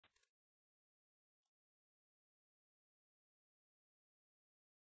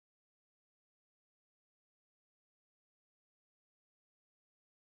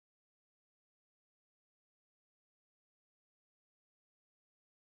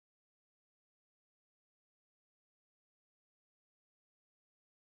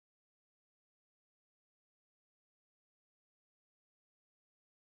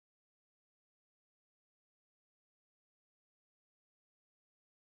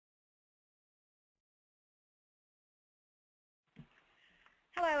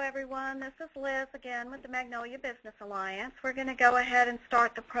Hello everyone, this is Liz again with the Magnolia Business Alliance. We're going to go ahead and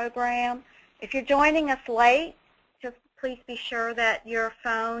start the program. If you're joining us late, just please be sure that your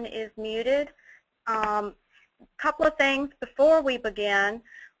phone is muted. A couple of things before we begin.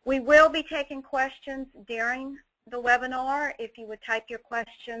 We will be taking questions during the webinar. If you would type your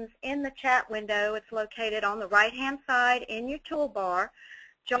questions in the chat window, it's located on the right-hand side in your toolbar.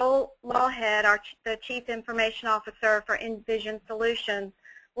 Joel Lawhead, the Chief Information Officer for Envision Solutions,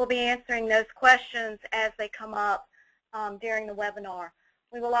 will be answering those questions as they come up during the webinar.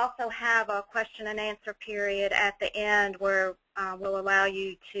 We will also have a question and answer period at the end where we'll allow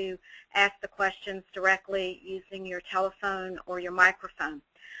you to ask the questions directly using your telephone or your microphone.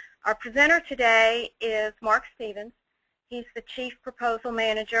 Our presenter today is Mark Stevens. He's the Chief Proposal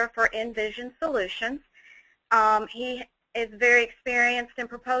Manager for Envision Solutions. He is very experienced in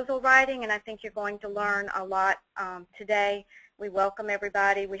proposal writing, and I think you're going to learn a lot today. We welcome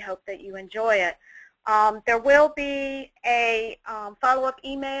everybody. We hope that you enjoy it. There will be a follow-up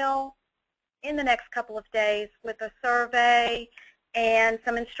email in the next couple of days with a survey and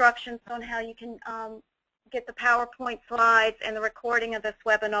some instructions on how you can get the PowerPoint slides and the recording of this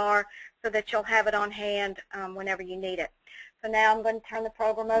webinar so that you'll have it on hand whenever you need it. So now I'm going to turn the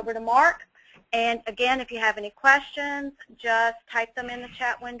program over to Mark. And again, if you have any questions, just type them in the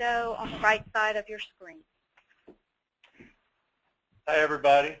chat window on the right side of your screen. Hi,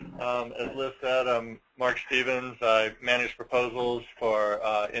 everybody. As Liz said, I'm Mark Stevens. I manage proposals for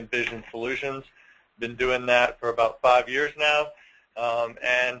Envision Solutions. Been doing that for about 5 years now.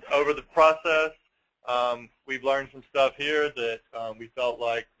 And over the process, we've learned some stuff here that we felt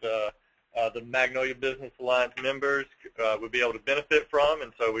like the Magnolia Business Alliance members would be able to benefit from,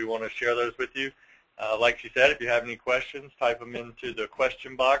 and so we want to share those with you. Like she said, if you have any questions, type them into the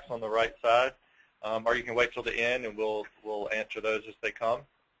question box on the right side, or you can wait till the end and we'll answer those as they come.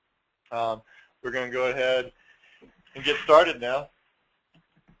 We're going to go ahead and get started now.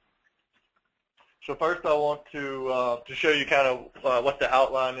 So first I want to show you kind of what the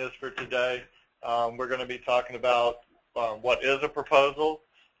outline is for today. We're going to be talking about what is a proposal.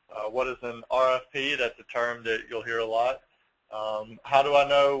 What is an RFP? That's a term that you'll hear a lot. How do I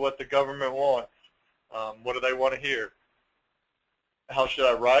know what the government wants? What do they want to hear? How should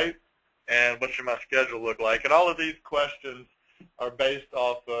I write? And what should my schedule look like? And all of these questions are based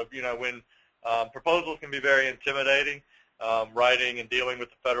off of, when proposals can be very intimidating, writing and dealing with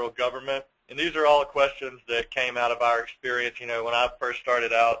the federal government. And these are all questions that came out of our experience. When I first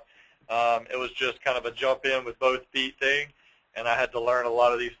started out, it was just kind of a jump in with both feet thing. And I had to learn a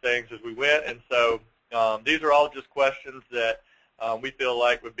lot of these things as we went. And so these are all just questions that we feel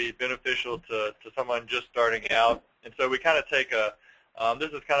like would be beneficial to someone just starting out. And so we kind of take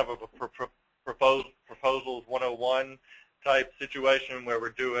this is kind of a proposals 101 type situation where we're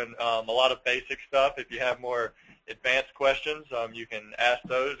doing a lot of basic stuff. If you have more advanced questions, you can ask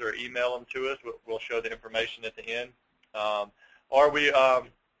those or email them to us. We'll show the information at the end. Or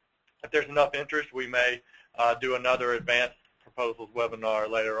if there's enough interest, we may do another advanced proposals webinar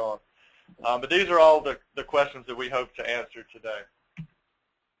later on. But these are all the questions that we hope to answer today.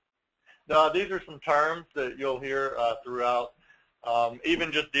 Now, these are some terms that you'll hear throughout.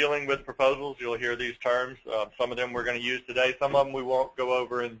 Even just dealing with proposals, you'll hear these terms. Some of them we're going to use today. Some of them we won't go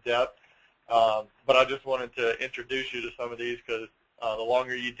over in depth. But I just wanted to introduce you to some of these because the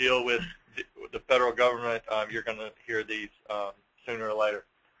longer you deal with the federal government, you're going to hear these sooner or later.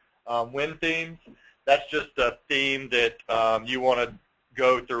 Win themes. That's just a theme that you want to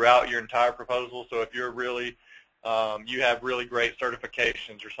go throughout your entire proposal. So if you're really, you have really great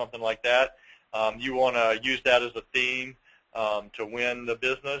certifications or something like that, you want to use that as a theme to win the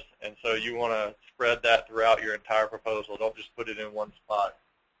business. And so you want to spread that throughout your entire proposal. Don't just put it in one spot.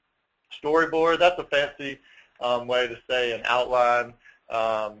 Storyboard, that's a fancy way to say an outline.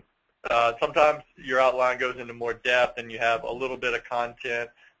 Sometimes your outline goes into more depth and you have a little bit of content.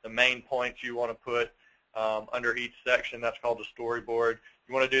 The main points you want to put under each section, that's called a storyboard.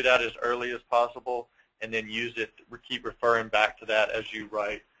 You want to do that as early as possible and then use it, keep referring back to that as you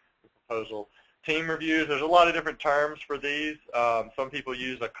write the proposal. Team reviews, there's a lot of different terms for these. Some people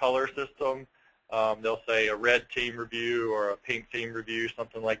use a color system. They'll say a red team review or a pink team review,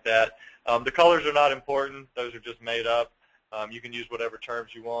 something like that. The colors are not important. Those are just made up. You can use whatever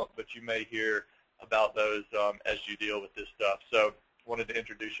terms you want, but you may hear about those as you deal with this stuff. So wanted to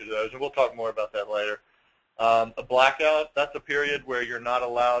introduce you to those, and we'll talk more about that later. A blackout, that's a period where you're not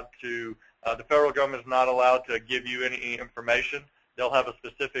allowed to, the federal government is not allowed to give you any information. They'll have a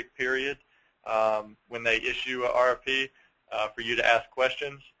specific period when they issue a RFP for you to ask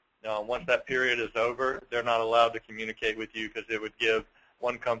questions. Once that period is over, they're not allowed to communicate with you because it would give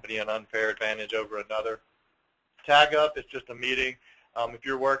one company an unfair advantage over another. Tag up is just a meeting. If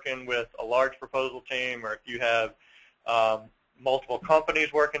you're working with a large proposal team, or if you have multiple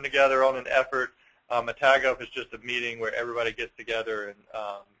companies working together on an effort, a tag up is just a meeting where everybody gets together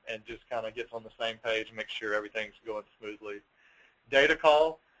and just kind of gets on the same page and makes sure everything's going smoothly. Data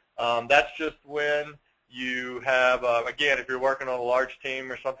call, that's just when you have, again, if you're working on a large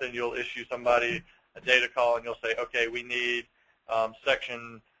team or something, you'll issue somebody a data call and you'll say, okay, we need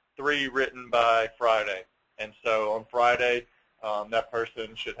section 3 written by Friday. And so on Friday, that person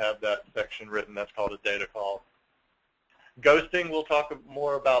should have that section written. That's called a data call. Ghosting we'll talk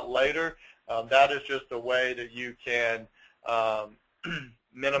more about later. That is just a way that you can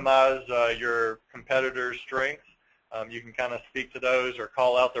minimize your competitors' strengths. You can kind of speak to those or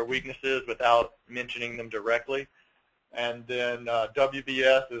call out their weaknesses without mentioning them directly. And then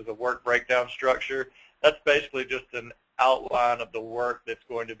WBS is a work breakdown structure. That's basically just an outline of the work that's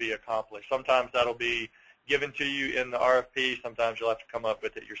going to be accomplished. Sometimes that'll be given to you in the RFP. Sometimes you'll have to come up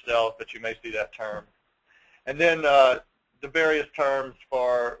with it yourself, but you may see that term. And then the various terms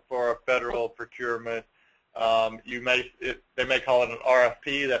for a federal procurement. They may call it an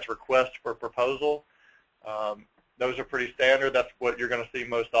RFP. That's request for proposal. Those are pretty standard. That's what you're going to see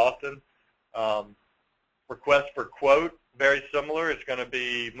most often. Request for quote, very similar. It's going to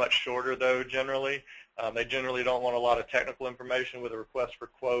be much shorter, though, generally. They generally don't want a lot of technical information with a request for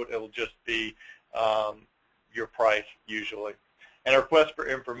quote. It will just be your price, usually. And a request for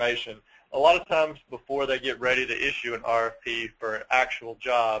information. A lot of times before they get ready to issue an RFP for an actual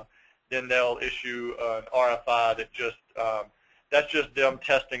job, then they'll issue an RFI that that's just them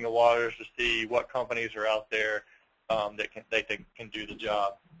testing the waters to see what companies are out there that they think can do the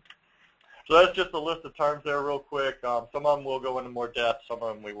job. So that's just a list of terms there real quick. Some of them will go into more depth, some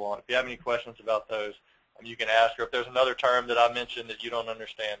of them we won't. If you have any questions about those, you can ask, or if there's another term that I mentioned that you don't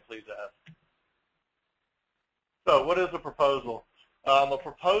understand, please ask. So what is a proposal? A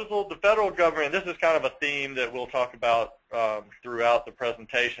proposal, the federal government, this is kind of a theme that we'll talk about throughout the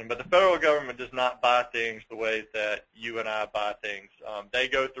presentation, but the federal government does not buy things the way that you and I buy things. They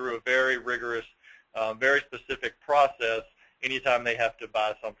go through a very rigorous, very specific process anytime they have to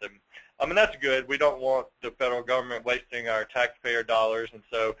buy something. And that's good. We don't want the federal government wasting our taxpayer dollars, and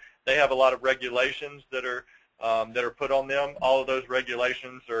so they have a lot of regulations that are put on them. All of those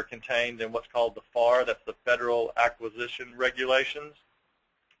regulations are contained in what's called the FAR. That's the Federal Acquisition Regulations.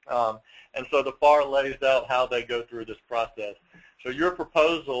 And so the FAR lays out how they go through this process. So your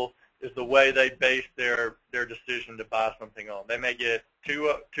proposal is the way they base their decision to buy something on. They may get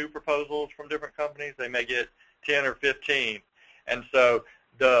two proposals from different companies. They may get 10 or 15. And so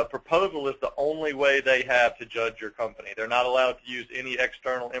the proposal is the only way they have to judge your company. They're not allowed to use any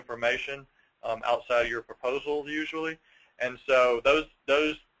external information outside of your proposal usually. And so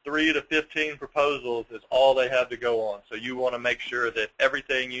those 3 to 15 proposals is all they have to go on. So you want to make sure that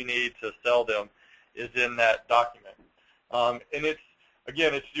everything you need to sell them is in that document. And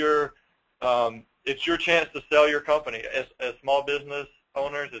it's your chance to sell your company. As small business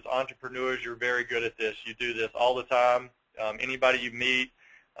owners, as entrepreneurs, you're very good at this. You do this all the time. Anybody you meet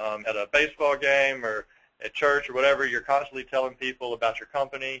at a baseball game or at church or whatever, you're constantly telling people about your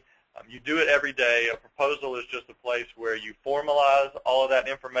company. You do it every day. A proposal is just a place where you formalize all of that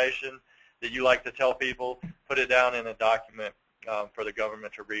information that you like to tell people, put it down in a document for the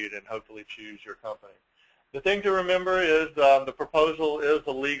government to read and hopefully choose your company. The thing to remember is the proposal is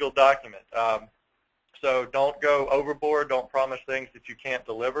a legal document. So don't go overboard. Don't promise things that you can't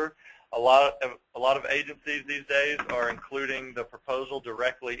deliver. A lot of agencies these days are including the proposal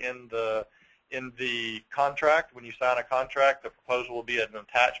directly in the contract. When you sign a contract, the proposal will be an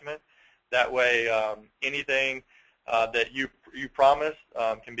attachment. That way, anything that you promise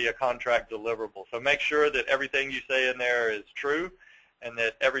can be a contract deliverable. So make sure that everything you say in there is true, and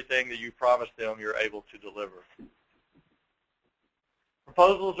that everything that you promise them you're able to deliver.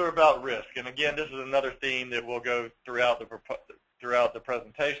 Proposals are about risk, and again, this is another theme that will go throughout the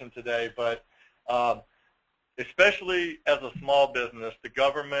presentation today. But especially as a small business, the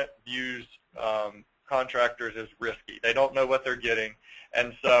government views contractors as risky. They don't know what they're getting,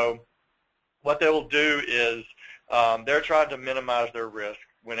 and so what they will do is they're trying to minimize their risk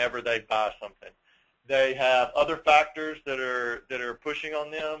whenever they buy something. They have other factors that are pushing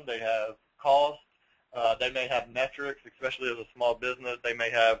on them. They have cost. They may have metrics, especially as a small business. They may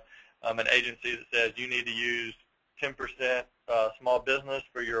have an agency that says you need to use 10% small business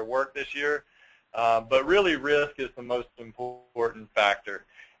for your work this year. But really, risk is the most important factor.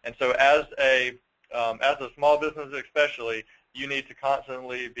 And so as a small business especially, you need to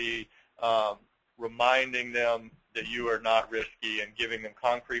constantly be reminding them that you are not risky and giving them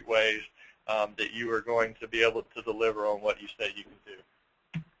concrete ways that you are going to be able to deliver on what you say you can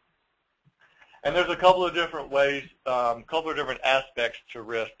do. And there's a couple of different ways, couple of different aspects to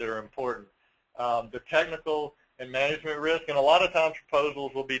risk that are important. The technical and management risk, and a lot of times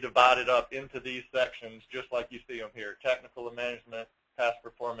proposals will be divided up into these sections just like you see them here, technical and management, past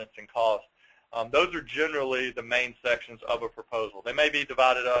performance, and cost. Those are generally the main sections of a proposal. They may be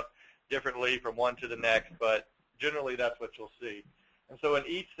divided up differently from one to the next, but generally that's what you'll see. And so in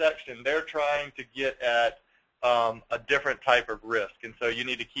each section, they're trying to get at a different type of risk, and so you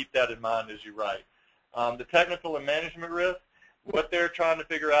need to keep that in mind as you write. The technical and management risk, what they're trying to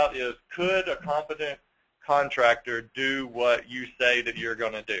figure out is, could a competent contractor do what you say that you're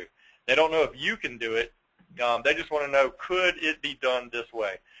going to do? They don't know if you can do it. They just want to know, could it be done this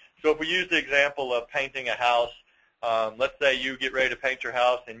way? So if we use the example of painting a house, let's say you get ready to paint your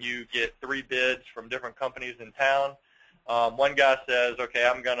house and you get 3 bids from different companies in town. One guy says,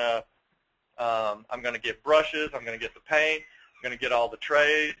 okay, I'm gonna get brushes, I'm gonna get the paint, I'm gonna get all the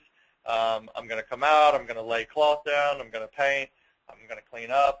trays, I'm gonna come out, I'm gonna lay cloth down, I'm gonna paint, I'm gonna clean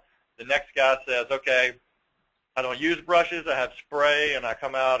up. The next guy says, okay, I don't use brushes, I have spray, and I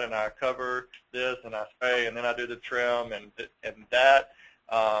come out and I cover this and I spray, and then I do the trim and that.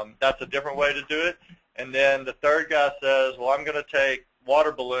 That's a different way to do it. And then the third guy says, well, I'm going to take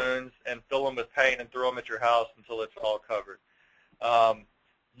water balloons and fill them with paint and throw them at your house until it's all covered.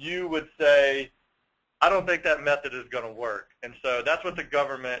 You would say, I don't think that method is going to work. And so that's what the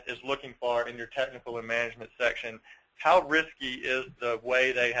government is looking for in your technical and management section. How risky is the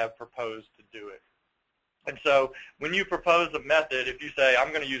way they have proposed to do it? And so when you propose a method, if you say, I'm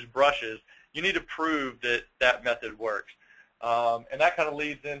going to use brushes, you need to prove that that method works. And that kind of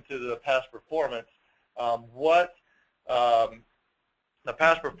leads into the past performance. The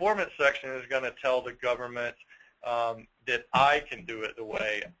past performance section is going to tell the government that I can do it the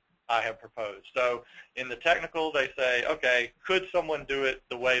way I have proposed. So in the technical, they say, okay, could someone do it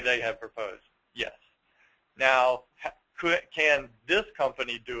the way they have proposed? Yes. Now, can this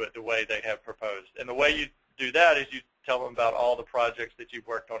company do it the way they have proposed? And the way you do that is you tell them about all the projects that you've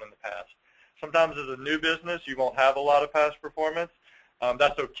worked on in the past. Sometimes as a new business, you won't have a lot of past performance.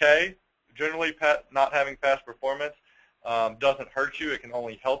 That's okay. Generally, not having past performance doesn't hurt you. It can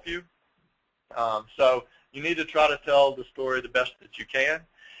only help you. So you need to try to tell the story the best that you can.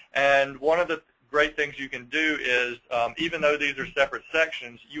 And one of the great things you can do is, even though these are separate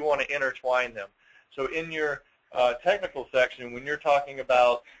sections, you want to intertwine them. So in your technical section, when you're talking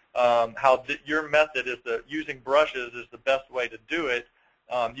about how your method is using brushes is the best way to do it,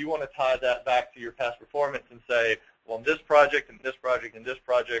 you want to tie that back to your past performance and say, well, in this project, and this project, and this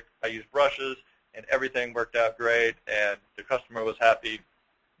project, I used brushes, and everything worked out great, and the customer was happy.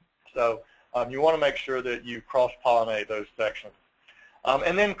 So you want to make sure that you cross-pollinate those sections.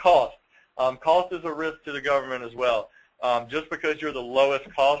 And then cost. Cost is a risk to the government as well. Just because you're the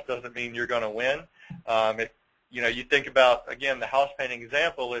lowest cost doesn't mean you're going to win. You think about, again, the house painting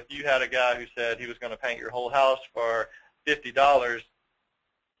example. If you had a guy who said he was going to paint your whole house for $50,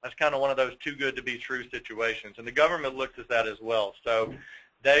 that's kind of one of those too good to be true situations. And the government looks at that as well. So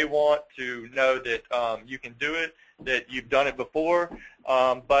they want to know that you can do it, that you've done it before.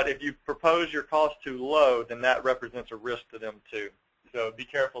 But if you propose your cost too low, then that represents a risk to them too. So be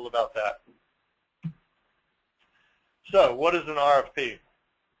careful about that. So what is an RFP?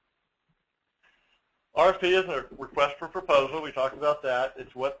 RFP is a request for proposal. We talked about that.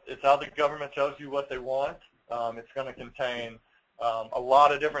 It's how the government tells you what they want. It's going to contain a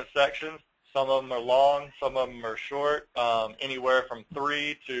lot of different sections. Some of them are long, some of them are short, anywhere from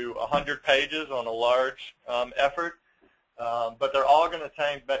 3 to 100 pages on a large effort. But they're all going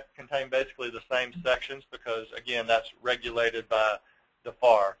to contain basically the same sections because, again, that's regulated by the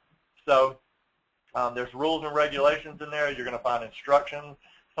FAR. So there's rules and regulations in there. You're going to find instructions.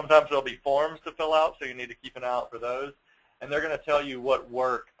 Sometimes there'll be forms to fill out, so you need to keep an eye out for those. And they're going to tell you what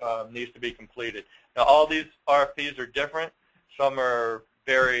work needs to be completed. Now, all these RFPs are different. Some are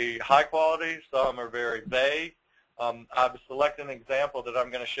very high quality. Some are very vague. I've selected an example that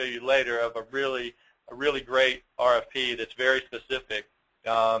I'm going to show you later of a really great RFP that's very specific.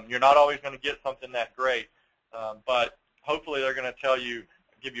 You're not always going to get something that great, but hopefully they're going to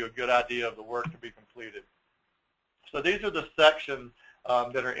give you a good idea of the work to be completed. So these are the sections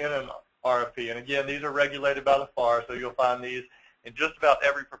that are in an RFP. And again, these are regulated by the FAR, so you'll find these in just about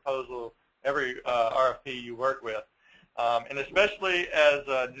every proposal, every RFP you work with. And especially as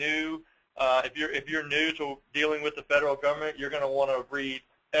a new, if you're new to dealing with the federal government, you're going to want to read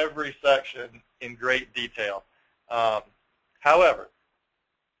every section in great detail. However,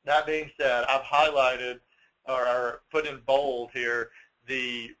 That being said, I've highlighted or put in bold here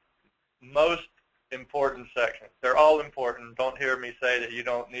the most important sections. They're all important. Don't hear me say that you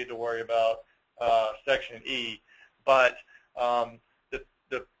don't need to worry about Section E, but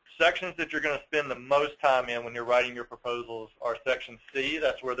the sections that you're going to spend the most time in when you're writing your proposals are Section C.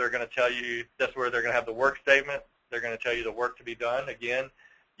 That's where they're going to tell you, that's where they're going to have the work statement. They're going to tell you the work to be done. Again,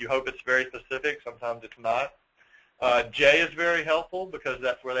 you hope it's very specific. Sometimes it's not. J is very helpful because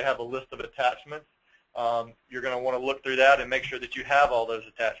that's where they have a list of attachments. You're going to want to look through that and make sure that you have all those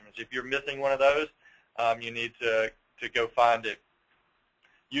attachments. If you're missing one of those, you need to go find it.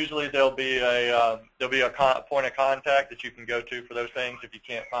 Usually there'll be a point of contact that you can go to for those things if you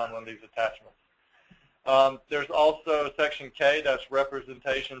can't find one of these attachments. There's also Section K, that's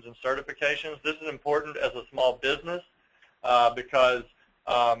representations and certifications. This is important as a small business because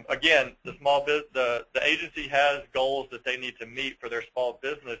again, the agency has goals that they need to meet for their small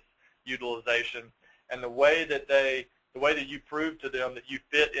business utilization, and the way that you prove to them that you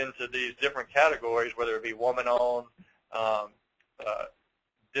fit into these different categories, whether it be woman-owned,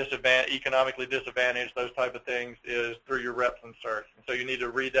 economically disadvantaged, those type of things, is through your reps and certs. And so you need to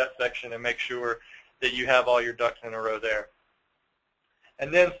read that section and make sure that you have all your ducks in a row there.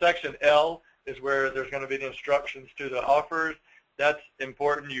 And then Section L is where there's going to be the instructions to the offers. That's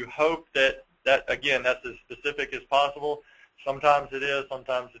important. You hope that again, that's as specific as possible. Sometimes it is,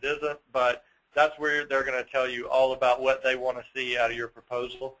 sometimes it isn't, but that's where they're going to tell you all about what they want to see out of your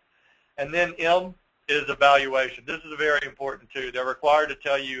proposal. And then M is evaluation. This is very important too. They're required to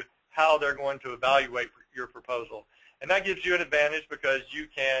tell you how they're going to evaluate your proposal. And that gives you an advantage because you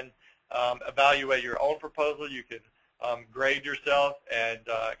can evaluate your own proposal. You can grade yourself and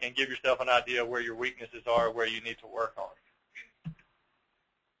give yourself an idea where your weaknesses are, where you need to work on.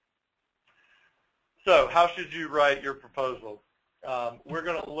 So how should you write your proposal? We're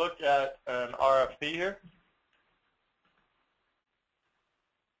going to look at an RFP here.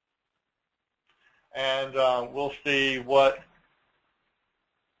 And we'll see what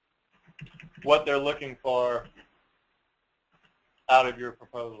they're looking for out of your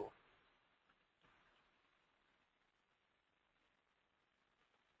proposal.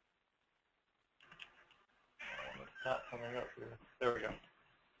 It's not coming up here. There we go.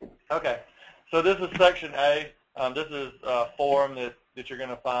 Okay, so this is Section A. This is a form that you're going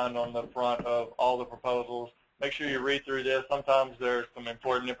to find on the front of all the proposals. Make sure you read through this. Sometimes there's some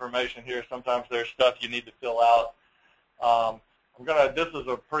important information here. Sometimes there's stuff you need to fill out. This is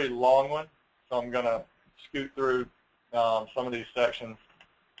a pretty long one, so I'm going to scoot through some of these sections.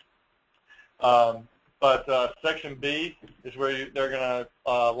 Section B is where they're going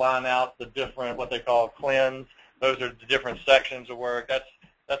to line out the different, what they call cleanse. Those are the different sections of work.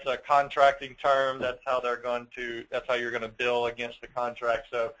 That's a contracting term. That's how you're going to bill against the contract.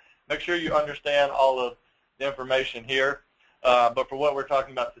 So make sure you understand all of the information here. But for what we're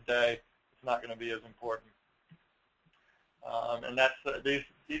talking about today, it's not going to be as important. And that's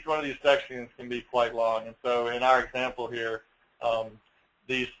each one of these sections can be quite long. And so in our example here,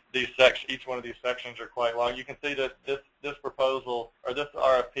 each one of these sections are quite long. You can see that this proposal or this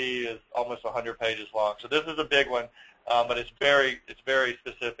RFP is almost 100 pages long. So this is a big one, but it's very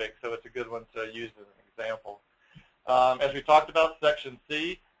specific. So it's a good one to use as an example. As we talked about, Section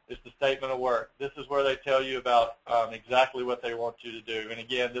C is the statement of work. This is where they tell you about exactly what they want you to do. And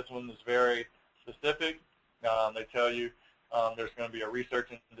again, this one is very specific. They tell you there's going to be a research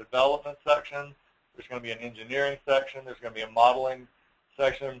and development section. There's going to be an engineering section. There's going to be a modeling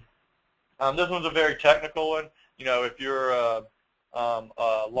section. This one's a very technical one. You know, if you're a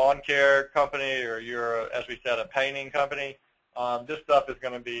lawn care company or you're, as we said, a painting company, this stuff is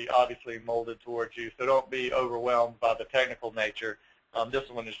going to be obviously molded towards you. So don't be overwhelmed by the technical nature. This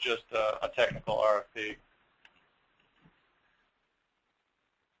one is just a technical RFP.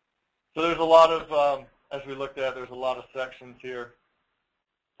 So there's a lot of, as we looked at, there's a lot of sections here.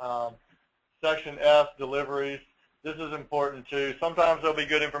 Section F, deliveries. This is important too. Sometimes there'll be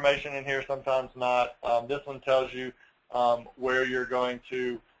good information in here, sometimes not. This one tells you where you're going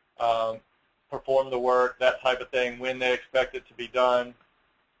to perform the work, that type of thing, when they expect it to be done.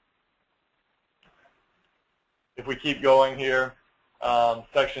 If we keep going here,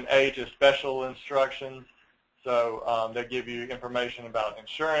 Section H is special instructions. So they give you information about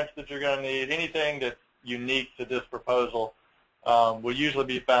insurance that you're going to need. Anything that's unique to this proposal will usually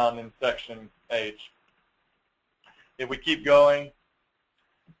be found in Section H. If we keep going,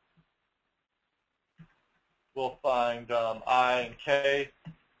 we'll find I and K.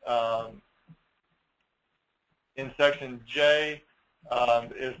 In Section J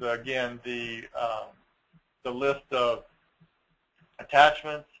is, again, the list of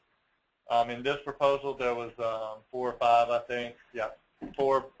attachments. In this proposal, there was 4 or 5, I think. Yeah,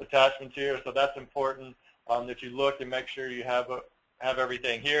 4 attachments here, so that's important that you look and make sure you have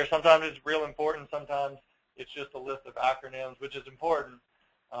everything here. Sometimes it's real important. Sometimes it's just a list of acronyms, which is important.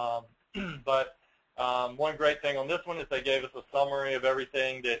 But one great thing on this one is they gave us a summary of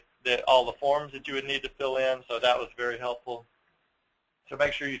everything that all the forms that you would need to fill in, so that was very helpful. So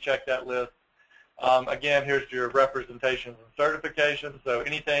make sure you check that list. Again, here's your representations and certifications, so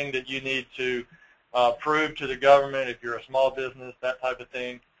anything that you need to prove to the government, if you're a small business, that type of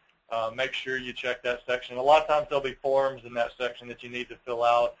thing, make sure you check that section. A lot of times there'll be forms in that section that you need to fill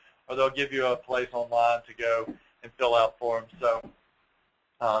out, or they'll give you a place online to go and fill out forms. So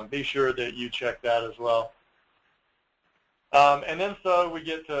be sure that you check that as well. And then so we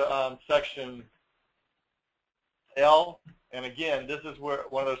get to section L, and again, this is where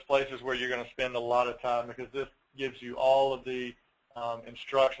one of those places where you're going to spend a lot of time, because this gives you all of the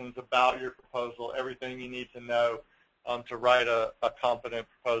instructions about your proposal, everything you need to know to write a competent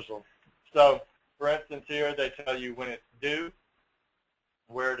proposal. So, for instance, here they tell you when it's due,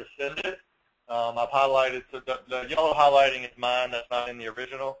 where to send it. I've highlighted, so the yellow highlighting is mine, that's not in the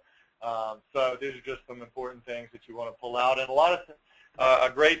original. So these are just some important things that you want to pull out. And a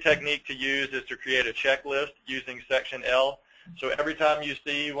great technique to use is to create a checklist using section L. So every time you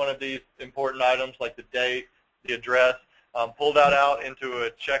see one of these important items like the date, the address, pull that out into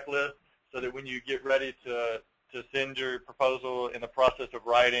a checklist so that when you get ready to send your proposal in the process of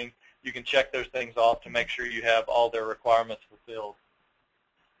writing, you can check those things off to make sure you have all their requirements fulfilled.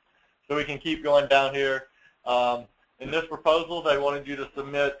 So we can keep going down here. In this proposal, they wanted you to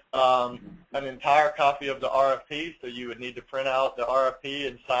submit an entire copy of the RFP, so you would need to print out the RFP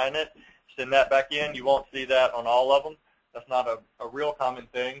and sign it, send that back in. You won't see that on all of them. That's not a real common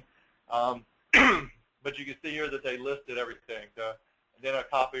thing. But you can see here that they listed everything. Then a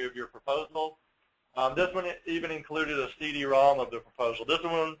copy of your proposal. This one even included a CD-ROM of the proposal. This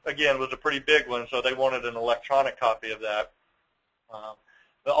one, again, was a pretty big one, so they wanted an electronic copy of that.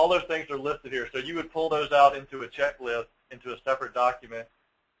 But all those things are listed here. So you would pull those out into a checklist, into a separate document,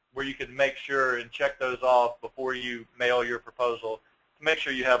 where you can make sure and check those off before you mail your proposal to make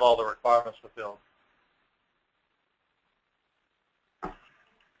sure you have all the requirements fulfilled.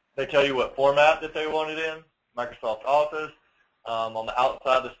 They tell you what format that they want it in, Microsoft Office. On the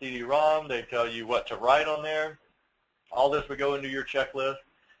outside of the CD-ROM, they tell you what to write on there. All this would go into your checklist.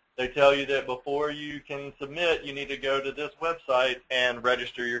 They tell you that before you can submit, you need to go to this website and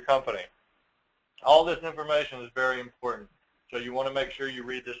register your company. All this information is very important, so you want to make sure you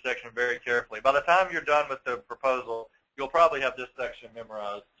read this section very carefully. By the time you're done with the proposal, you'll probably have this section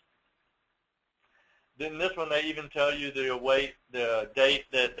memorized. Then this one, they even tell you the date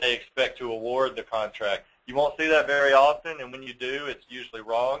that they expect to award the contract. You won't see that very often, and when you do, it's usually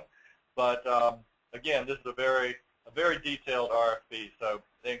wrong. But again, this is a very detailed RFP, so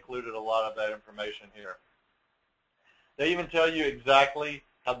they included a lot of that information here. They even tell you exactly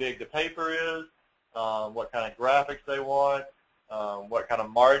how big the paper is, what kind of graphics they want, what kind of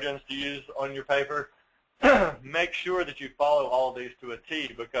margins to use on your paper. Make sure that you follow all these to a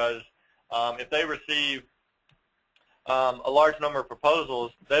T, because if they receive a large number of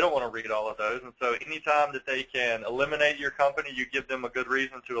proposals, they don't want to read all of those. And so anytime that they can eliminate your company, you give them a good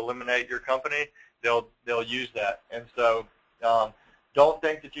reason to eliminate your company, they'll use that. And so don't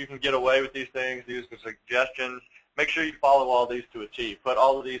think that you can get away with these things. These are suggestions. Make sure you follow all these to a T. Put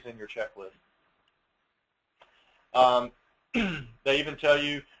all of these in your checklist. They even tell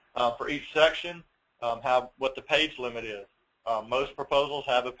you for each section what the page limit is. Most proposals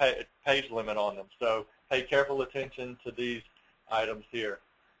have a page limit on them, so pay careful attention to these items here.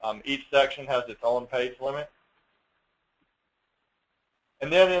 Each section has its own page limit.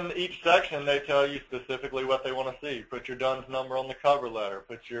 And then in each section, they tell you specifically what they want to see. Put your DUNS number on the cover letter.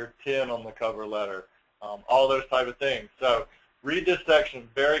 Put your TIN on the cover letter. All those type of things. So read this section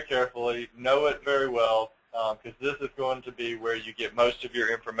very carefully. Know it very well, because this is going to be where you get most of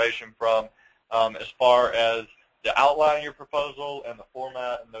your information from as far as the outline of your proposal and the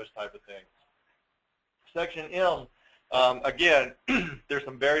format and those type of things. Section M, again, there's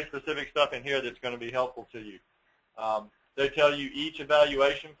some very specific stuff in here that's going to be helpful to you. They tell you each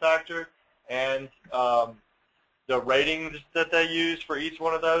evaluation factor and the ratings that they use for each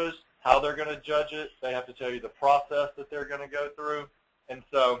one of those, how they're going to judge it. They have to tell you the process that they're going to go through. And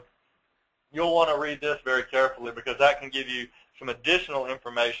so you'll want to read this very carefully, because that can give you some additional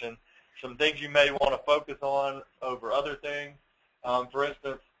information, some things you may want to focus on over other things. For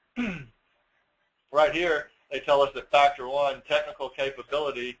instance, right here, they tell us that factor 1, technical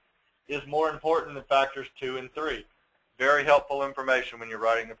capability, is more important than factors 2 and 3. Very helpful information when you're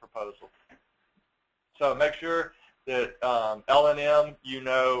writing the proposal. So make sure that L&M you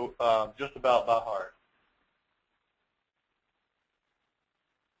know just about by heart.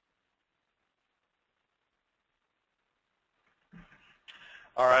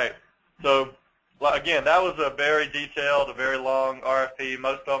 All right. So again, that was a very detailed, a very long RFP.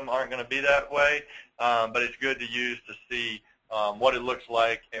 Most of them aren't going to be that way, but it's good to use to see what it looks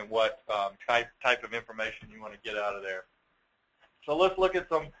like and what type of information you want to get out of there. So let's look at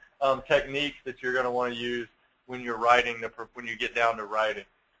some techniques that you're going to want to use when you're writing when you get down to writing.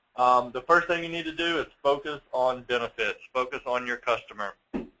 The first thing you need to do is focus on benefits. Focus on your customer.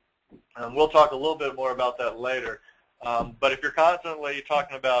 We'll talk a little bit more about that later. But if you're constantly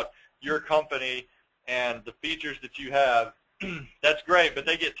talking about your company and the features that you have, that's great, but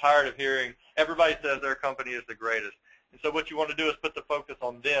they get tired of hearing everybody says their company is the greatest. And so what you want to do is put the focus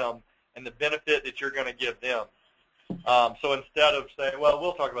on them and the benefit that you're going to give them. So instead of saying, well,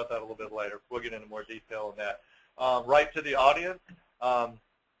 we'll talk about that a little bit later. We'll get into more detail on that. Right to the audience,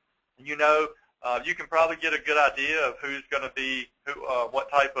 you know, you can probably get a good idea of who's going to be, what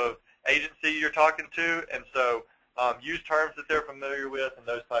type of agency you're talking to, and so use terms that they're familiar with and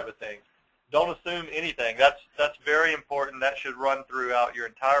those type of things. Don't assume anything. That's very important. That should run throughout your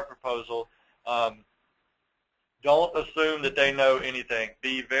entire proposal. Don't assume that they know anything.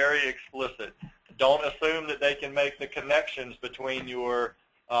 Be very explicit. Don't assume that they can make the connections between your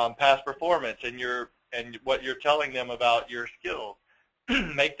past performance and what you're telling them about your skills.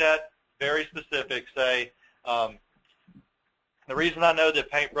 Make that very specific. Say, the reason I know that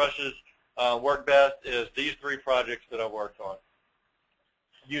paintbrushes work best is these 3 projects that I worked on.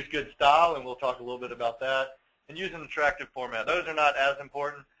 Use good style, and we'll talk a little bit about that. And use an attractive format. Those are not as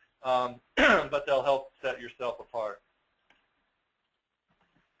important, but they'll help set yourself apart.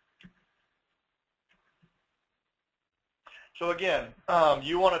 So again,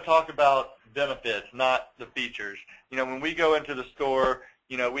 you want to talk about benefits, not the features. You know, when we go into the store,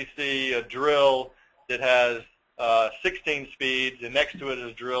 you know, we see a drill that has 16 speeds, and next to it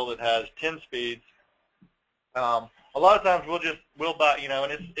is a drill that has 10 speeds. A lot of times we'll buy, you know,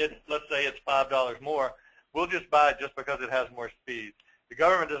 and it's let's say it's $5 more. We'll just buy it just because it has more speeds. The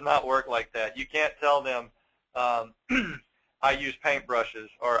government does not work like that. You can't tell them I use paintbrushes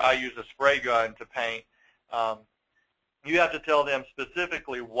or I use a spray gun to paint. You have to tell them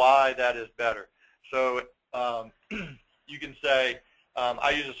specifically why that is better. So you can say I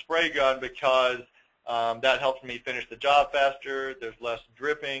use a spray gun because that helps me finish the job faster. There's less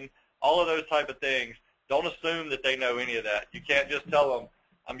dripping. All of those type of things. Don't assume that they know any of that. You can't just tell them,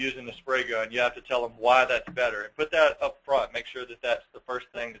 I'm using the spray gun. You have to tell them why that's better. And put that up front. Make sure that that's the first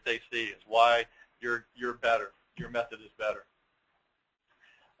thing that they see is why you're better. Your method is better.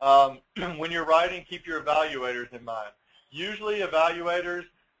 When you're writing, keep your evaluators in mind. Usually evaluators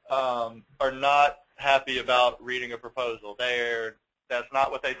are not happy about reading a proposal. That's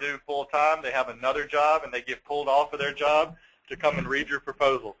not what they do full time. They have another job, and they get pulled off of their job to come and read your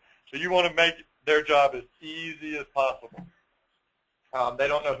proposal. So you want to make their job as easy as possible. They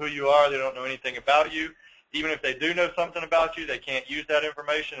don't know who you are. They don't know anything about you. Even if they do know something about you, they can't use that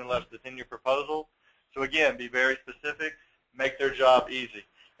information unless it's in your proposal. So again, be very specific. Make their job easy.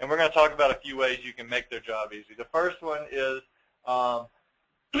 And we're going to talk about a few ways you can make their job easy. The first one is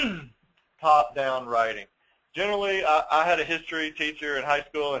top-down writing. Generally, I had a history teacher in high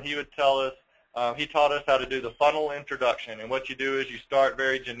school, and he would tell us, he taught us how to do the funnel introduction. And what you do is you start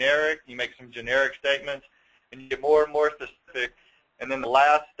very generic, you make some generic statements, and you get more and more specific. And then the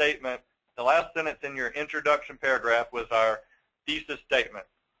last statement, the last sentence in your introduction paragraph was our thesis statement.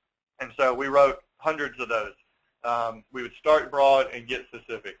 And so we wrote hundreds of those. We would start broad and get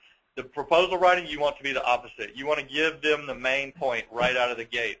specific. The proposal writing, you want to be the opposite. You want to give them the main point right out of the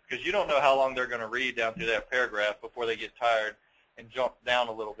gate because you don't know how long they're going to read down through that paragraph before they get tired and jump down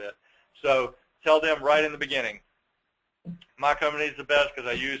a little bit. So tell them right in the beginning, my company is the best because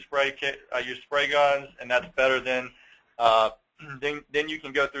I use spray guns, and that's better than. Then you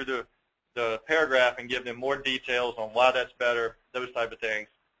can go through the paragraph and give them more details on why that's better, those type of things.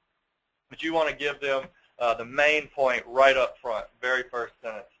 But you want to give them the main point right up front, very first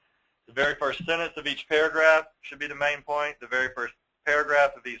sentence. The very first sentence of each paragraph should be the main point. The very first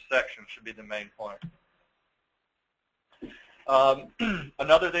paragraph of each section should be the main point.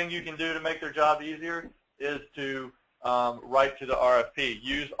 Another thing you can do to make their job easier is to write to the RFP.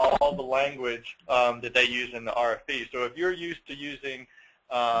 Use all the language that they use in the RFP. So if you're used to using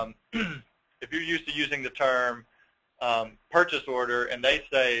the term purchase order and they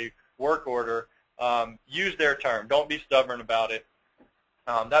say work order, use their term. Don't be stubborn about it.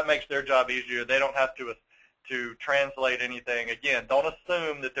 That makes their job easier. They don't have to to translate anything. Again, don't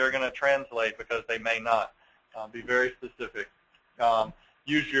assume that they're going to translate because they may not. Be very specific.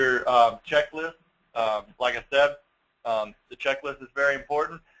 Use your checklist. Like I said, the checklist is very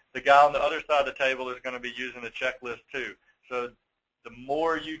important. The guy on the other side of the table is going to be using the checklist too. So the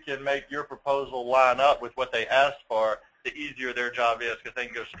more you can make your proposal line up with what they asked for, the easier their job is because they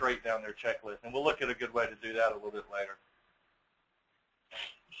can go straight down their checklist. And we'll look at a good way to do that a little bit later.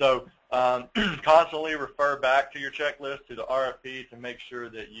 So constantly refer back to your checklist, to the RFP, to make sure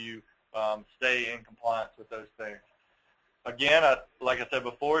that you stay in compliance with those things. Again, like I said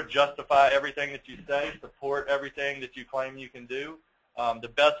before, justify everything that you say, support everything that you claim you can do.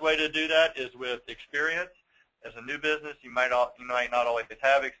 The best way to do that is with experience. As a new business, you might not always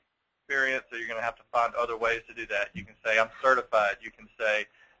have experience, so you're going to have to find other ways to do that. You can say, I'm certified. You can say,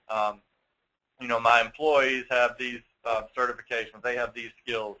 my employees have these certifications. They have these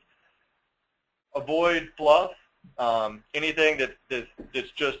skills. Avoid fluff. Anything that's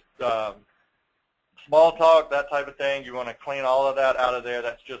just small talk, that type of thing, you want to clean all of that out of there.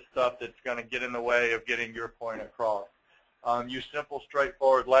 That's just stuff that's going to get in the way of getting your point across. Use simple,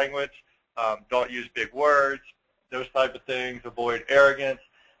 straightforward language. Don't use big words, those type of things. Avoid arrogance.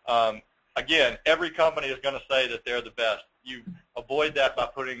 Again, every company is going to say that they're the best. You avoid that by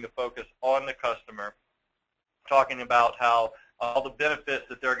putting the focus on the customer, talking about how all the benefits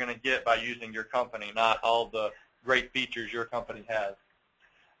that they're going to get by using your company, not all the great features your company has.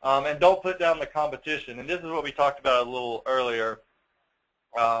 And don't put down the competition. And this is what we talked about a little earlier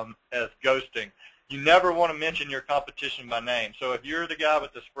as ghosting. You never want to mention your competition by name. So if you're the guy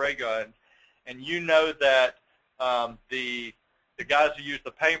with the spray gun and you know that the guys who use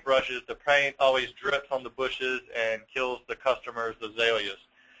the paintbrushes, the paint always drips on the bushes and kills the customer's azaleas.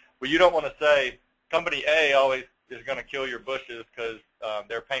 Well, you don't want to say, company A always is going to kill your bushes because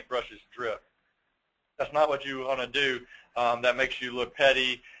their paintbrushes drip. That's not what you want to do. That makes you look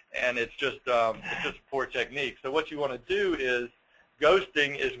petty, and it's just poor technique. So what you want to do is,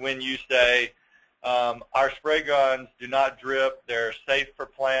 ghosting is when you say, our spray guns do not drip, they're safe for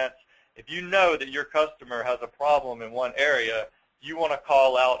plants. If you know that your customer has a problem in one area, you want to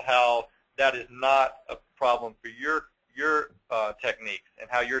call out how that is not a problem for your techniques and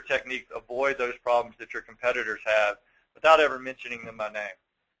how your techniques avoid those problems that your competitors have without ever mentioning them by name.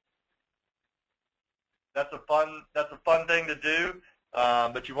 That's a fun thing to do,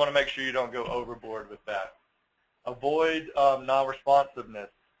 but you want to make sure you don't go overboard with that. Avoid non-responsiveness.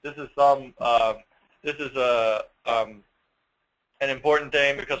 This is an important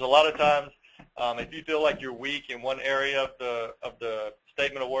thing because a lot of times, if you feel like you're weak in one area of the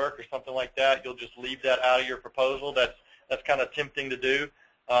statement of work or something like that, you'll just leave that out of your proposal. That's kind of tempting to do.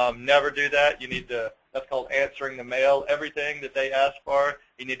 Never do that. You need to. That's called answering the mail. Everything that they ask for,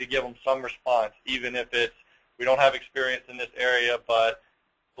 you need to give them some response, even if it's, we don't have experience in this area, but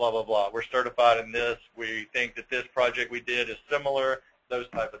blah, blah, blah. We're certified in this. We think that this project we did is similar, those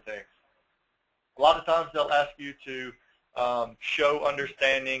type of things. A lot of times they'll ask you to show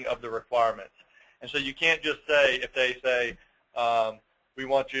understanding of the requirements. And so you can't just say, if they say, we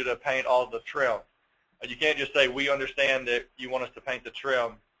want you to paint all the trim, you can't just say, we understand that you want us to paint the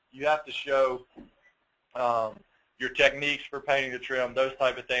trim. You have to show your techniques for painting the trim, those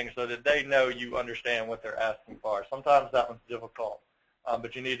type of things, so that they know you understand what they're asking for. Sometimes that one's difficult,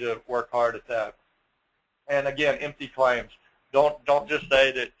 but you need to work hard at that. And again, empty claims. Don't just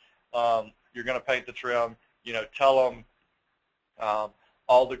say that you're going to paint the trim. Tell them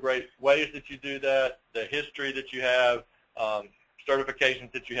all the great ways that you do that, the history that you have,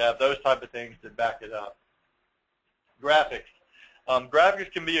 certifications that you have, those type of things to back it up. Graphics.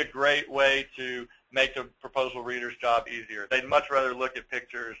 Graphics can be a great way to make the proposal reader's job easier. They'd much rather look at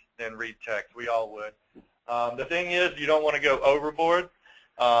pictures than read text. We all would. The thing is, you don't want to go overboard.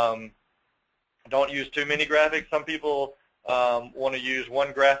 Don't use too many graphics. Some people want to use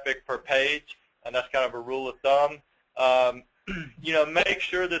one graphic per page, and that's kind of a rule of thumb. Make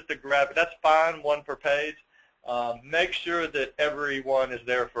sure that the graphic, that's fine, one per page. Make sure that everyone is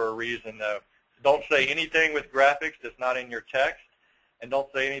there for a reason, though. Don't say anything with graphics that's not in your text, and don't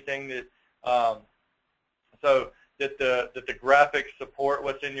say anything that so that the graphics support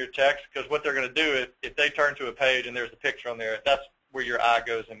what's in your text, because what they're going to do is, if they turn to a page and there's a picture on there, that's where your eye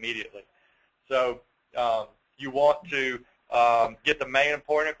goes immediately. So you want to get the main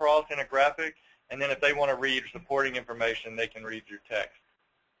point across in a graphic, and then if they want to read supporting information, they can read your text.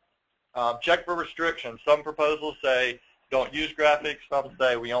 Check for restrictions. Some proposals say don't use graphics. Some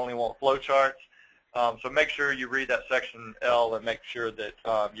say we only want flowcharts. So make sure you read that section L and make sure that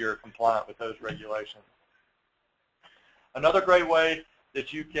you're compliant with those regulations. Another great way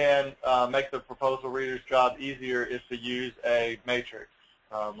that you can make the proposal reader's job easier is to use a matrix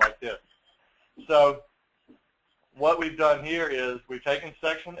like this. So what we've done here is we've taken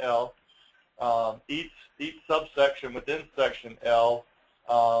section L, each subsection within section L,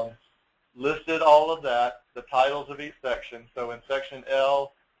 listed all of that, the titles of each section. So in section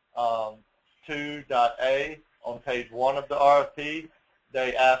L 2.A on page 1 of the RFP,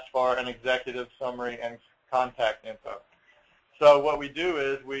 they asked for an executive summary and contact info. So what we do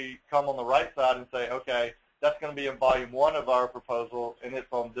is we come on the right side and say, okay, that's going to be in volume 1 of our proposal, and it's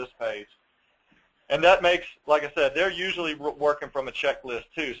on this page. And that makes, like I said, they're usually working from a checklist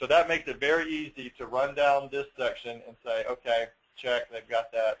too. So that makes it very easy to run down this section and say, okay, check, they've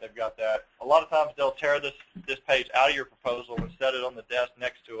got that, they've got that. A lot of times they'll tear this page out of your proposal and set it on the desk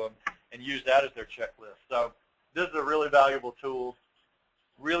next to them and use that as their checklist. So this is a really valuable tool,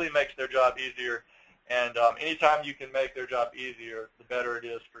 really makes their job easier. And anytime you can make their job easier, the better it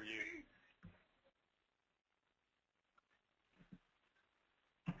is for you.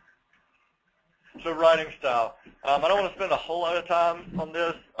 So writing style. I don't want to spend a whole lot of time on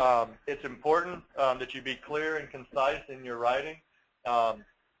this. It's important that you be clear and concise in your writing, but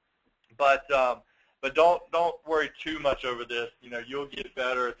don't worry too much over this. You know, you'll get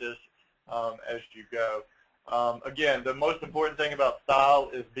better at this as you go. Again, the most important thing about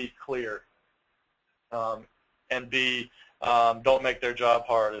style is be clear, and don't make their job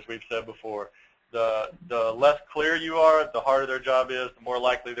hard, as we've said before. The less clear you are, the harder their job is, the more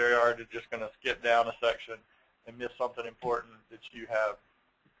likely they are to just going to skip down a section and miss something important that you have.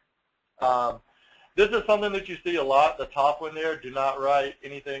 This is something that you see a lot, the top one there. Do not write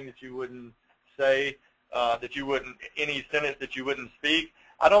anything that you wouldn't say, any sentence that you wouldn't speak.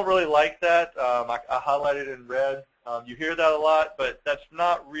 I don't really like that. I highlighted in red. You hear that a lot, but that's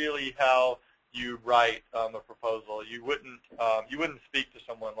not really how you write a proposal. You wouldn't speak to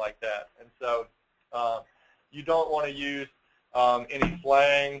someone like that. And so you don't want to use any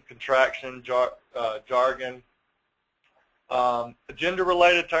slang, contraction, jargon.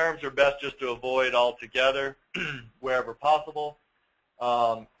 Gender-related terms are best just to avoid altogether wherever possible.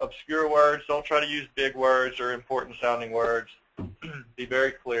 Obscure words, don't try to use big words or important-sounding words. Be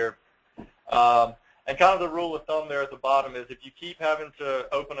very clear. And kind of the rule of thumb there at the bottom is if you keep having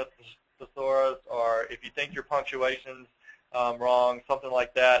to open a thesaurus, or if you think your punctuation's wrong, something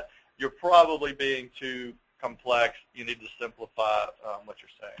like that, you're probably being too complex. You need to simplify what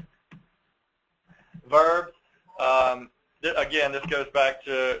you're saying. Verbs. Again, this goes back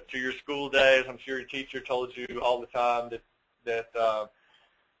to your school days. I'm sure your teacher told you all the time that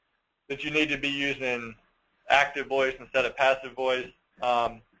you need to be using active voice instead of passive voice.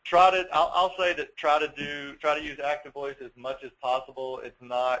 I'll say that try to use active voice as much as possible. It's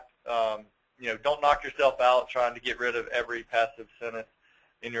not, don't knock yourself out trying to get rid of every passive sentence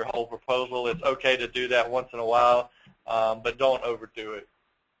in your whole proposal. It's okay to do that once in a while, but don't overdo it.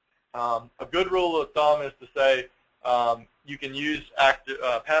 A good rule of thumb is to say you can use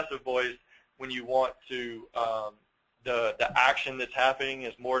passive voice when you want to, the action that's happening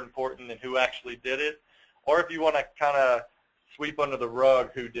is more important than who actually did it, or if you want to kind of sweep under the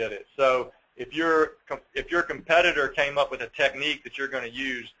rug who did it. So if your competitor came up with a technique that you're going to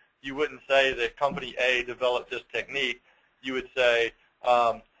use, you wouldn't say that company A developed this technique. You would say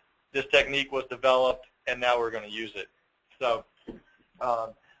this technique was developed and now we're going to use it. So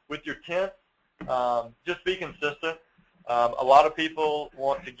with your tense, just be consistent. A lot of people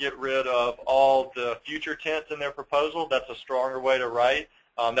want to get rid of all the future tense in their proposal. That's a stronger way to write.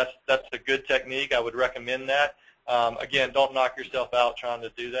 That's a good technique. I would recommend that. Again, don't knock yourself out trying to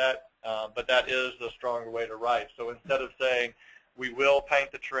do that, but that is a stronger way to write. So instead of saying, we will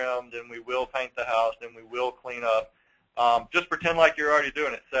paint the trim, then we will paint the house, then we will clean up, just pretend like you're already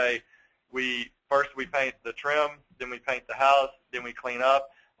doing it. Say, first we paint the trim, then we paint the house, then we clean up.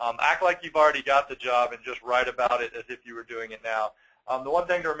 Act like you've already got the job and just write about it as if you were doing it now. The one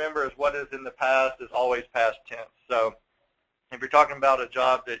thing to remember is what is in the past is always past tense. So if you're talking about a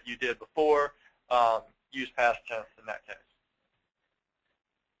job that you did before, use past tense in that case.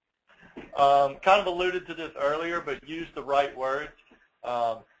 Kind of alluded to this earlier, but use the right words.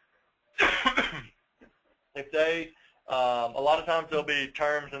 If they, a lot of times there'll be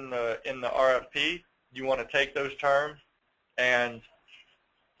terms in the RFP. You want to take those terms and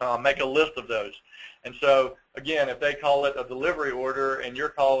make a list of those. And so again, if they call it a delivery order and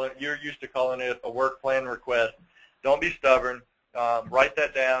you're used to calling it a work plan request, don't be stubborn. Write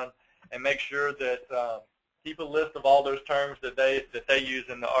that down and make sure that keep a list of all those terms that they use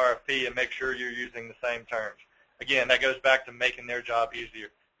in the RFP and make sure you're using the same terms. Again, that goes back to making their job easier.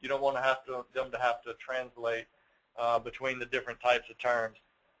 You don't want them to have to translate between the different types of terms.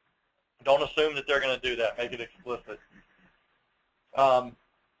 Don't assume that they're going to do that. Make it explicit.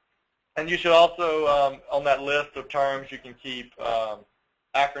 And you should also, on that list of terms, you can keep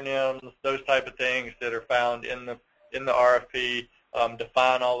acronyms, those type of things that are found in the RFP.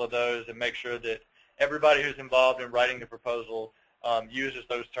 Define all of those and make sure that everybody who's involved in writing the proposal uses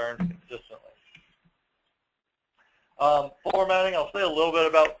those terms consistently. Formatting, I'll say a little bit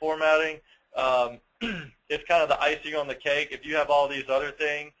about formatting. It's kind of the icing on the cake. If you have all these other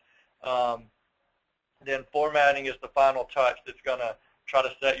things, then formatting is the final touch that's going to try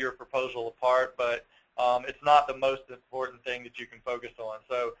to set your proposal apart, but it's not the most important thing that you can focus on.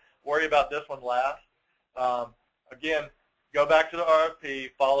 So worry about this one last. Again, go back to the RFP,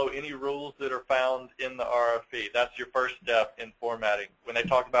 follow any rules that are found in the RFP. That's your first step in formatting. When they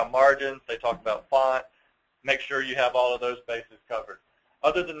talk about margins, they talk about font, make sure you have all of those bases covered.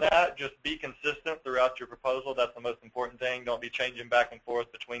 Other than that, just be consistent throughout your proposal. That's the most important thing. Don't be changing back and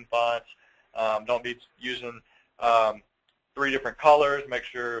forth between fonts. Don't be using 3 different colors. Make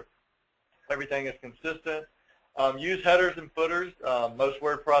sure everything is consistent. Use headers and footers. Most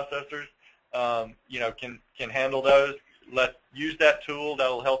word processors, can handle those. Use that tool. That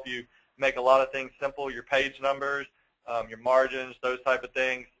will help you make a lot of things simple. Your page numbers, your margins, those type of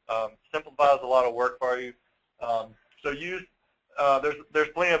things. Simplifies a lot of work for you. So use. There's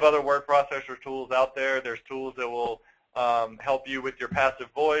plenty of other word processor tools out there. There's tools that will help you with your passive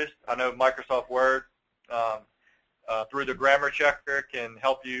voice. I know Microsoft Word through the grammar checker can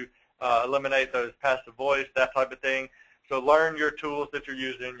help you eliminate those passive voice, that type of thing. So learn your tools that you're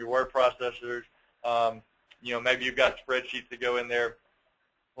using, your word processors. Maybe you've got spreadsheets that go in there.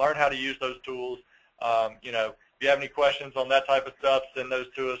 Learn how to use those tools. If you have any questions on that type of stuff, send those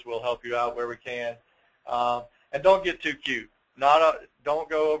to us. We'll help you out where we can. And don't get too cute. Don't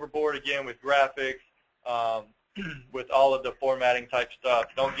go overboard again with graphics, with all of the formatting type stuff.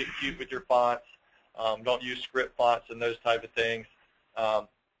 Don't get cute with your fonts. Don't use script fonts and those type of things.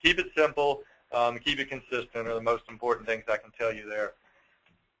 Keep it simple. Keep it consistent are the most important things I can tell you there.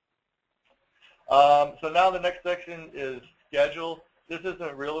 So now the next section is schedule. This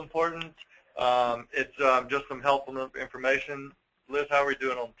isn't real important. It's just some helpful information. Liz, how are we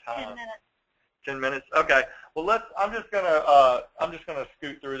doing on time? 10 minutes. 10 minutes. Okay. Well, I'm just gonna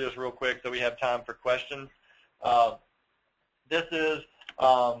scoot through this real quick so we have time for questions. This is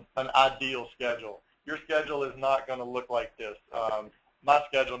an ideal schedule. Your schedule is not going to look like this. My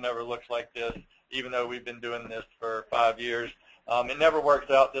schedule never looks like this, even though we've been doing this for 5 years. It never works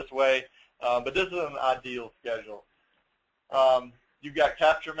out this way, but this is an ideal schedule. You've got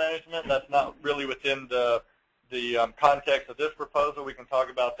capture management. That's not really within the context of this proposal. We can talk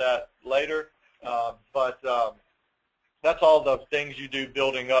about that later. But that's all the things you do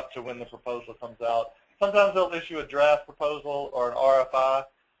building up to when the proposal comes out. Sometimes they'll issue a draft proposal or an RFI.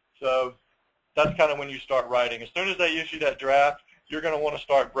 So that's kind of when you start writing. As soon as they issue that draft, you're going to want to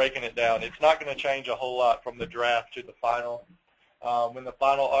start breaking it down. It's not going to change a whole lot from the draft to the final. When the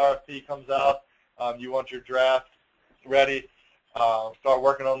final RFP comes out, you want your draft ready. Start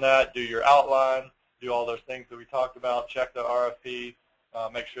working on that. Do your outline. Do all those things that we talked about. Check the RFP.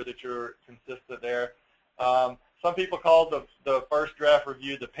 Make sure that you're consistent there. Some people call the first draft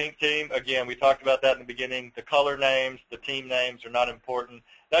review the pink team. Again, we talked about that in the beginning. The color names, the team names are not important.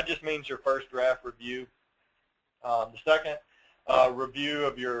 That just means your first draft review. The second review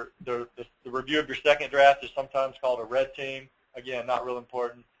of the review of your second draft is sometimes called a red team. Again, not real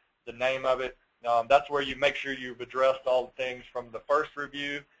important. The name of it. That's where you make sure you've addressed all the things from the first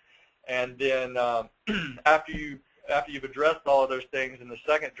review, and then after you've addressed all of those things in the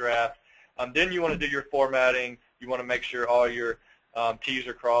second draft, then you want to do your formatting. You want to make sure all your T's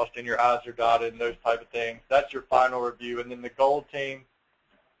are crossed and your I's are dotted and those type of things. That's your final review. And then the gold team,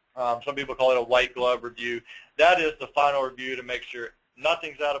 some people call it a white glove review. That is the final review to make sure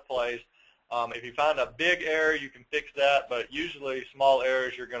nothing's out of place. If you find a big error, you can fix that, but usually small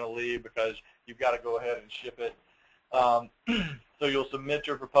errors you're going to leave because you've got to go ahead and ship it. So you'll submit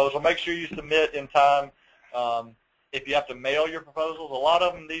your proposal. Make sure you submit in time. If you have to mail your proposals, a lot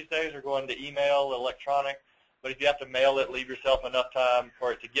of them these days are going to email, electronic, but if you have to mail it, leave yourself enough time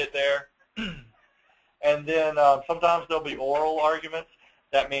for it to get there. And then sometimes there'll be oral arguments.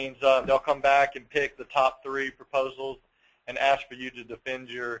 That means they'll come back and pick the top 3 proposals and ask for you to defend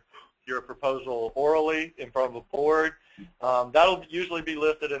your proposal orally in front of a board. That'll usually be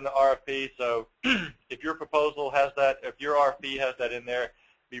listed in the RFP, so if your proposal has that, if your RFP has that in there,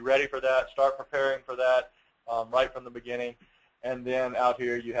 be ready for that. Start preparing for that right from the beginning. And then out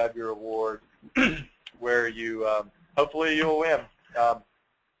here you have your award where you hopefully you'll win.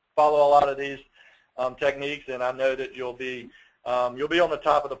 Follow a lot of these techniques, and I know that you'll be on the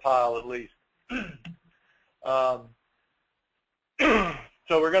top of the pile at least.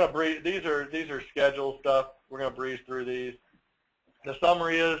 So we're going to breeze. These are schedule stuff. We're going to breeze through these. The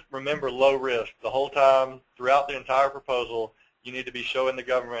summary is, remember, low risk. The whole time, throughout the entire proposal, you need to be showing the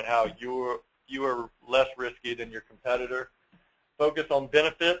government how you are less risky than your competitor. Focus on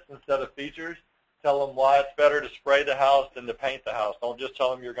benefits instead of features. Tell them why it's better to spray the house than to paint the house. Don't just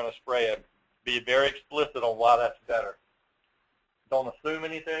tell them you're going to spray it. Be very explicit on why that's better. Don't assume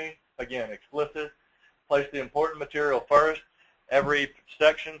anything. Again, explicit. Place the important material first. Every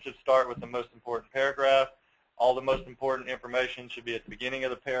section should start with the most important paragraph. All the most important information should be at the beginning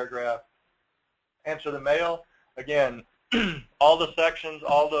of the paragraph. Answer the mail. Again, all the sections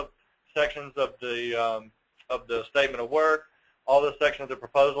of the statement of work, all the sections of the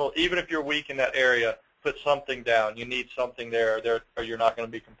proposal. Even if you're weak in that area, put something down. You need something there, or you're not going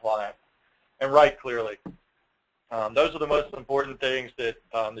to be compliant. And write clearly. Those are the most important things that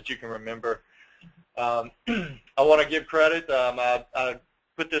you can remember. I want to give credit. I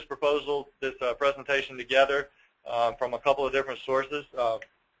put this presentation together from a couple of different sources.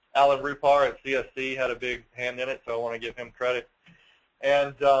 Alan Rupar at CSC had a big hand in it, so I want to give him credit.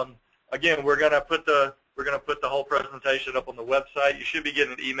 And again, we're going to put the whole presentation up on the website. You should be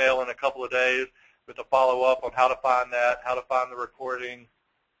getting an email in a couple of days with a follow-up on how to find that, how to find the recording,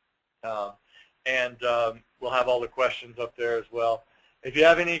 and we'll have all the questions up there as well. If you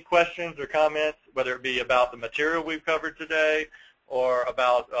have any questions or comments, whether it be about the material we've covered today or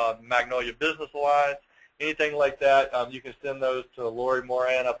about Magnolia Business Alliance, anything like that, you can send those to Lori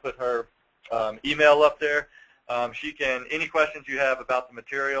Moran. I put her email up there. Any questions you have about the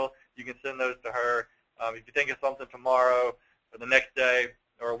material, you can send those to her. If you think of something tomorrow or the next day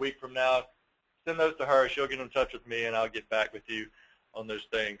or a week from now, send those to her. She'll get in touch with me, and I'll get back with you on those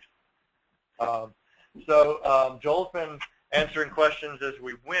things. Joel's been answering questions as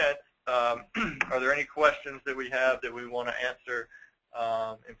we went. Are there any questions that we have that we want to answer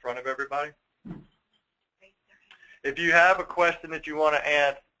in front of everybody? If you have a question that you want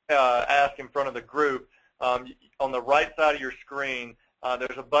to ask in front of the group, on the right side of your screen,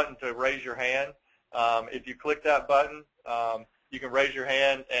 there's a button to raise your hand. If you click that button, you can raise your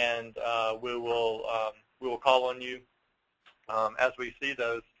hand, and we will call on you as we see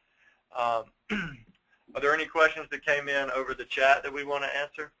those. Are there any questions that came in over the chat that we want to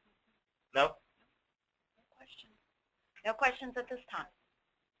answer? No? No questions. No questions at this time.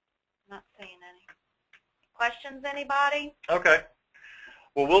 I'm not seeing any. Questions, anybody? Okay.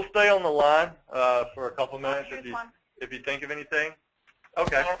 Well, we'll stay on the line for a couple minutes if you think of anything.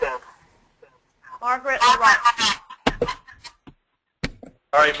 Okay. Margaret LaRock.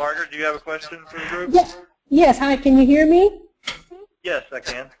 All right, Margaret, do you have a question for the group? Yes. Hi, can you hear me? Yes, I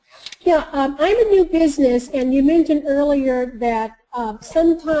can. Yeah, I'm a new business, and you mentioned earlier that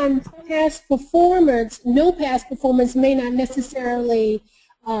sometimes no past performance may not necessarily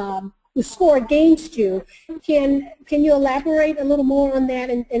score against you. Can you elaborate a little more on that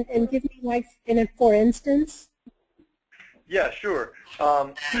and give me, like, for instance? Yeah, sure.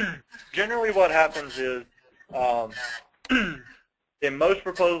 Generally what happens is in most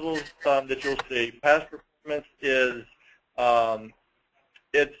proposals that you'll see, past performance is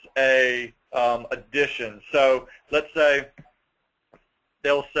it's a addition. So let's say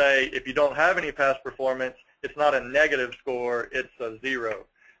they'll say if you don't have any past performance, it's not a negative score, it's a 0.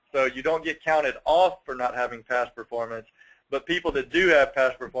 So you don't get counted off for not having past performance, but people that do have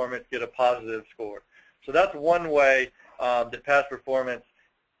past performance get a positive score. So that's one way that past performance,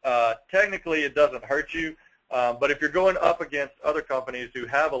 technically it doesn't hurt you, but if you're going up against other companies who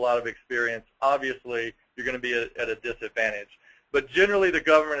have a lot of experience, obviously you're going to be at a disadvantage. But generally the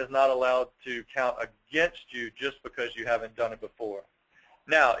government is not allowed to count against you just because you haven't done it before.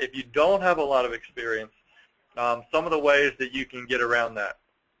 Now, if you don't have a lot of experience, some of the ways that you can get around that.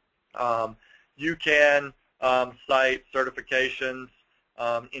 You can cite certifications,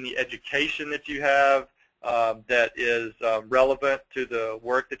 any education that you have that is relevant to the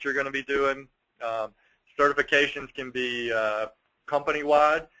work that you're going to be doing. Certifications can be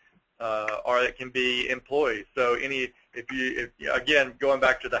company-wide, or it can be employees. So again, going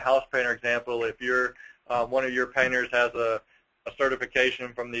back to the house painter example, if you're one of your painters has a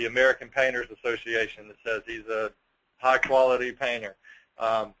certification from the American Painters Association that says he's a high-quality painter,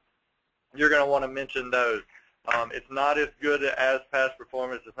 you're going to want to mention those. It's not as good as past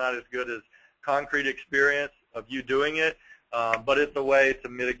performance. It's not as good as concrete experience of you doing it, but it's a way to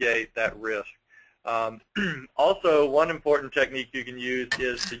mitigate that risk. Also, one important technique you can use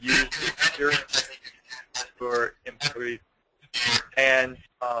is to use experience for employees. And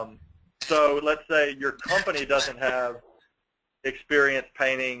So let's say your company doesn't have experience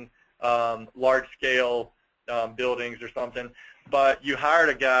painting large-scale buildings or something, but you hired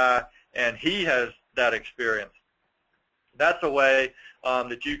a guy and he has that experience. That's a way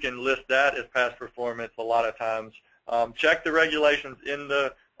that you can list that as past performance a lot of times. Check the regulations in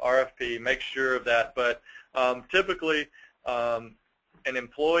the RFP, make sure of that, but typically an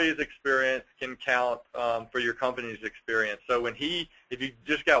employee's experience can count for your company's experience. So if you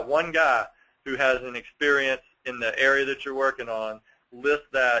just got one guy who has an experience in the area that you're working on, list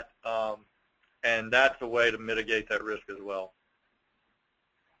that, and that's a way to mitigate that risk as well.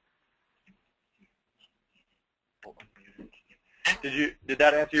 Did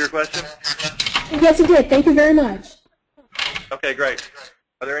that answer your question? Yes, it did. Thank you very much. Okay, great.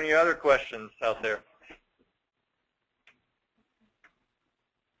 Are there any other questions out there?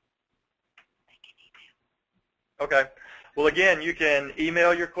 Okay. Well, again, you can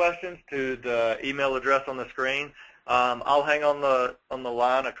email your questions to the email address on the screen. I'll hang on the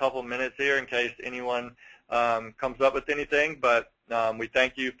line a couple minutes here in case anyone comes up with anything. But we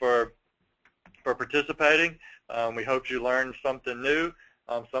thank you for participating. We hope you learned something new,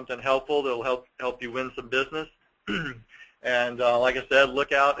 something helpful that will help you win some business. And like I said,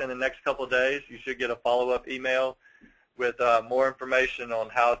 look out in the next couple of days. You should get a follow-up email with more information on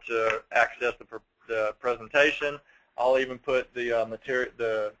how to access the presentation. I'll even put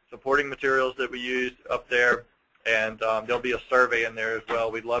the supporting materials that we used up there, and there'll be a survey in there as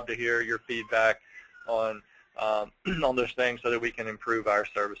well. We'd love to hear your feedback on those things so that we can improve our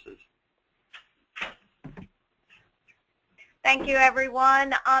services. Thank you,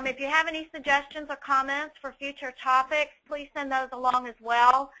 everyone. If you have any suggestions or comments for future topics, please send those along as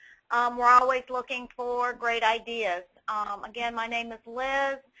well. We're always looking for great ideas. Again, my name is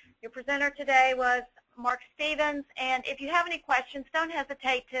Liz. Your presenter today was Mark Stevens, and if you have any questions, don't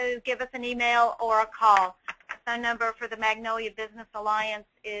hesitate to give us an email or a call. The phone number for the Magnolia Business Alliance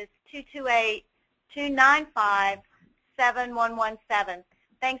is 228-295-7117.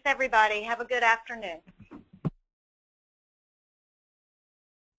 Thanks, everybody. Have a good afternoon.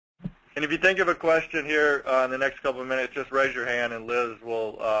 And if you think of a question here in the next couple of minutes, just raise your hand, and Liz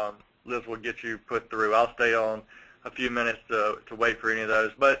will get you put through. I'll stay on a few minutes to wait for any of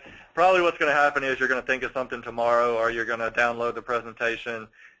those. But probably what's going to happen is you're going to think of something tomorrow, or you're going to download the presentation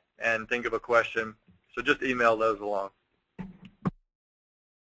and think of a question. So just email those along.